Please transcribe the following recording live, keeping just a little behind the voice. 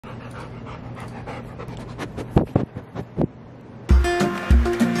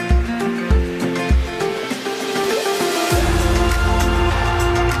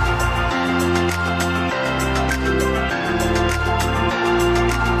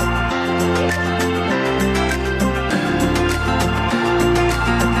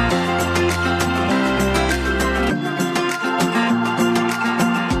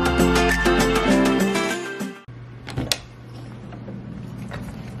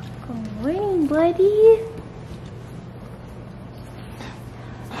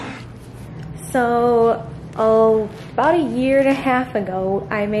So, about a year and a half ago,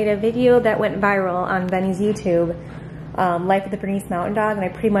 I made a video that went viral on Benny's YouTube, Life with the Bernese Mountain Dog, and I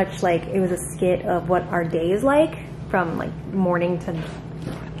pretty much, like, it was a skit of what our day is like, from, like, morning to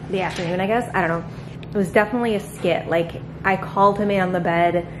the afternoon, I guess. I don't know. It was definitely a skit. Like, I called him in on the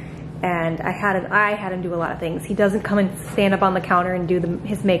bed, and I had him do a lot of things. He doesn't come and stand up on the counter and do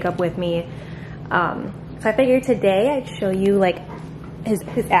his makeup with me. So I figured today I'd show you, like,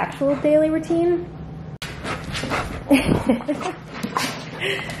 his actual daily routine.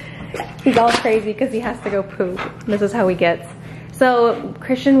 He's all crazy because he has to go poop. This is how he gets. So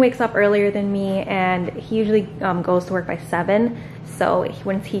Christian wakes up earlier than me, and he usually goes to work by 7. So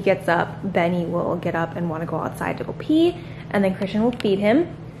once he gets up, Benny will get up and want to go outside to go pee, and then Christian will feed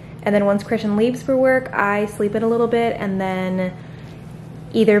him. And then once Christian leaves for work, I sleep in a little bit, and then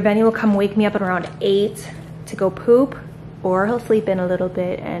either Benny will come wake me up at around 8 to go poop, or he'll sleep in a little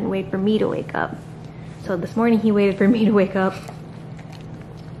bit and wait for me to wake up. So this morning he waited for me to wake up,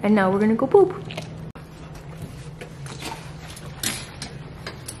 and now we're gonna go poop.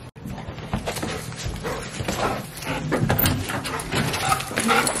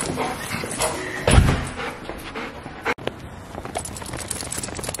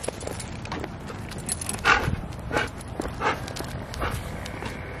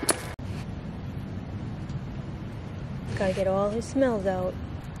 Gotta get all his smells out.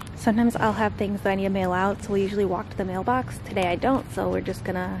 Sometimes I'll have things that I need to mail out, so we usually walk to the mailbox. Today I don't, so we're just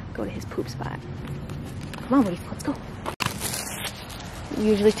gonna go to his poop spot. Come on, Woody, let's go. It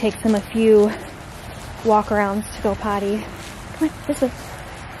usually takes him a few walk-arounds to go potty. Come on, this way.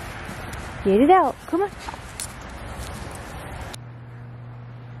 Get it out, come on.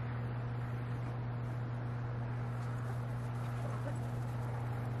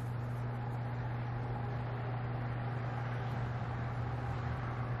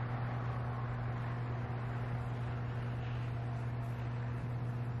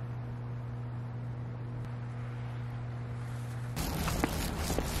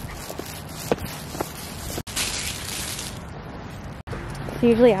 So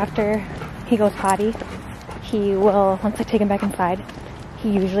usually after he goes potty, he will, once I take him back inside,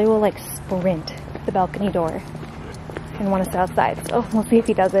 he usually will like sprint the balcony door and want to sit outside. So we'll see if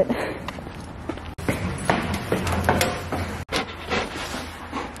he does it.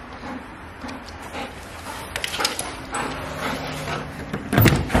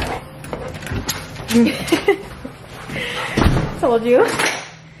 Told you.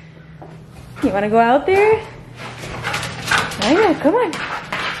 You want to go out there? I know, come on.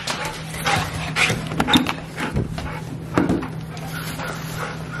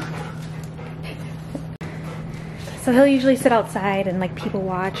 So he'll usually sit outside and like people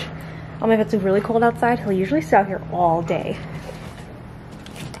watch. If it's really cold outside, he'll usually sit out here all day.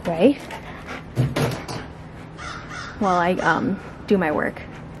 Right? While I do my work.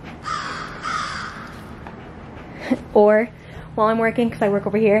 Or while I'm working, because I work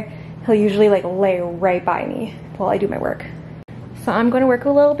over here, he'll usually like lay right by me while I do my work. So I'm going to work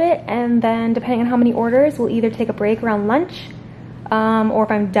a little bit, and then depending on how many orders, we'll either take a break around lunch, or if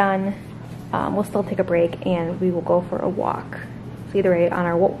I'm done, we'll still take a break and we will go for a walk. So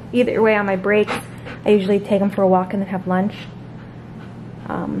either way on my breaks, I usually take them for a walk and then have lunch.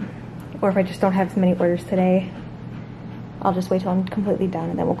 Or if I just don't have as many orders today, I'll just wait till I'm completely done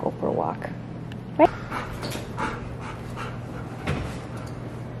and then we'll go for a walk. Right?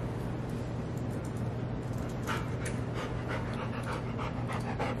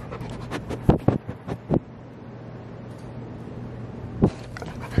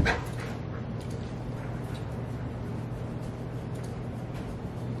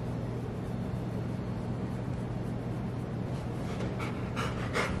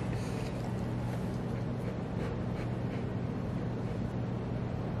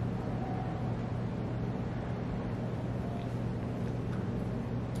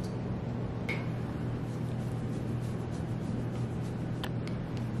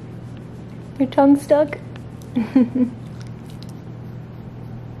 Your tongue stuck?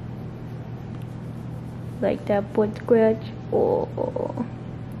 Like that foot scratch? Oh,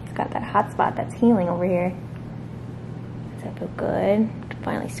 it's got that hot spot that's healing over here. Does that feel good?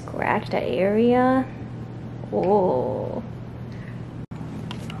 Finally scratch that area. Oh.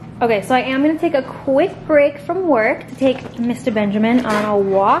 Okay, so I am gonna take a quick break from work to take Mr. Benjamin on a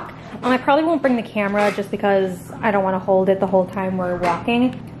walk. I probably won't bring the camera just because I don't want to hold it the whole time we're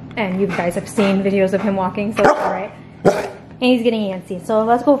walking. And you guys have seen videos of him walking, so it's alright. And he's getting antsy, so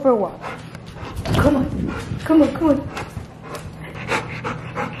let's go for a walk. Come on, come on, come on.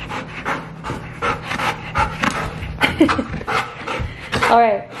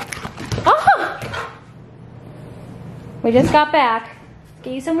 Alright. Oh! We just got back. Let's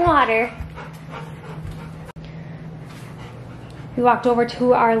get you some water. We walked over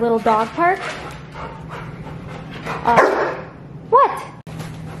to our little dog park. What?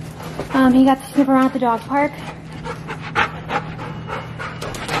 He got to sniff around at the dog park.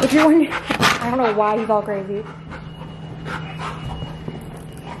 If you're wondering, I don't know why he's all crazy.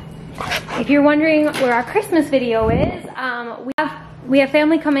 If you're wondering where our Christmas video is, we have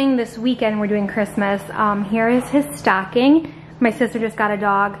family coming this weekend. We're doing Christmas. Here is his stocking. My sister just got a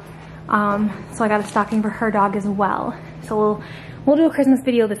dog, so I got a stocking for her dog as well. So we'll do a Christmas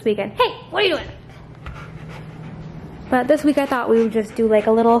video this weekend. Hey, what are you doing? But this week I thought we would just do like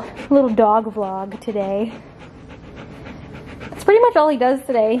a little dog vlog today. That's pretty much all he does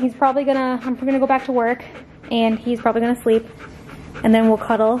today. He's probably I'm gonna go back to work and he's probably gonna sleep. And then we'll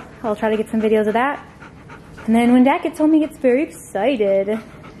cuddle. I'll try to get some videos of that. And then when Dad gets home, he gets very excited,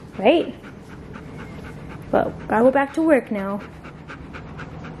 right? But gotta go back to work now.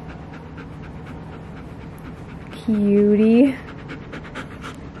 Cutie.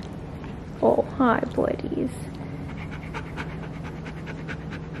 Oh, hi, buddies.